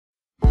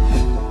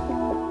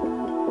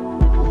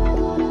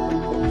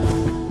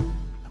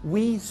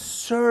We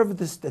serve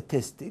the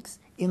statistics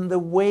in the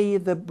way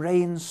the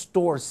brain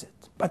stores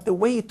it, but the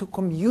way to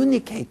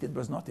communicate it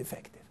was not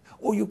effective.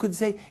 Or you could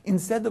say,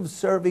 instead of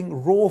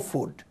serving raw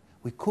food,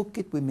 we cook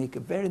it, we make a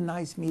very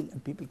nice meal,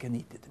 and people can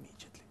eat it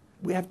immediately.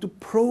 We have to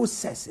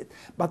process it,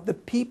 but the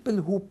people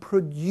who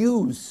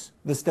produce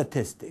the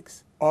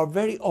statistics are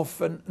very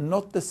often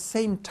not the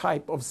same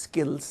type of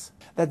skills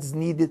that's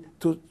needed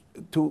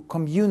to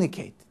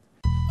communicate.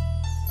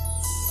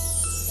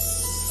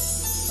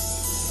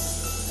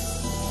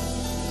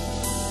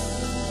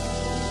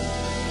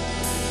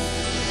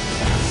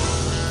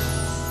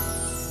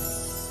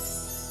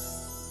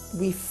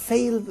 We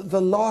failed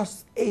the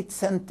last 8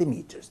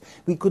 centimeters.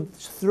 We could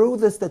throw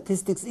the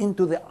statistics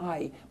into the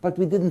eye, but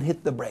we didn't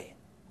hit the brain.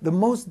 The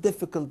most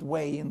difficult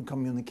way in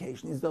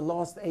communication is the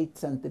last 8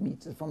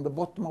 centimeters from the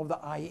bottom of the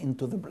eye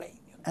into the brain.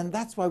 And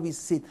that's why we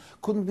see,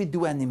 couldn't we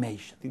do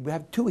animation? We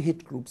have 2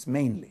 hit groups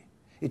mainly.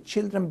 It's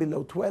children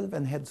below 12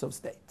 and heads of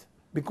state.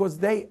 Because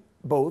they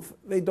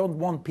don't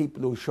want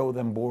people who show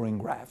them boring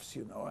graphs,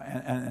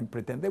 and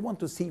pretend. They want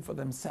to see for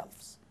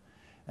themselves.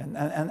 And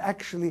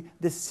actually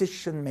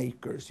decision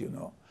makers,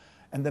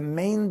 and the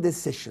main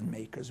decision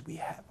makers we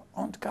have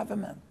aren't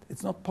government.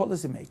 It's not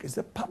policy makers, it's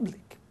the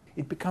public.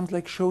 It becomes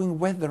like showing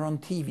weather on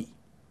TV.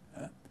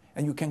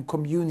 And you can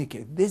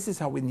communicate. This is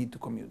how we need to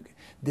communicate.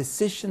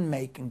 Decision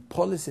making,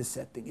 policy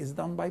setting is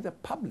done by the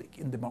public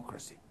in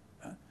democracy.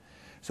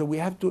 So we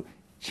have to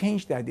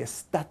change the idea.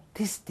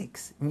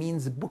 Statistics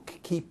means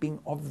bookkeeping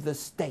of the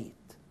state,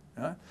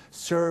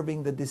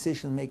 serving the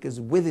decision makers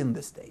within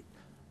the state.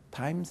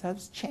 Times have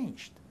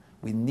changed.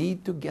 We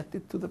need to get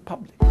it to the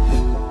public.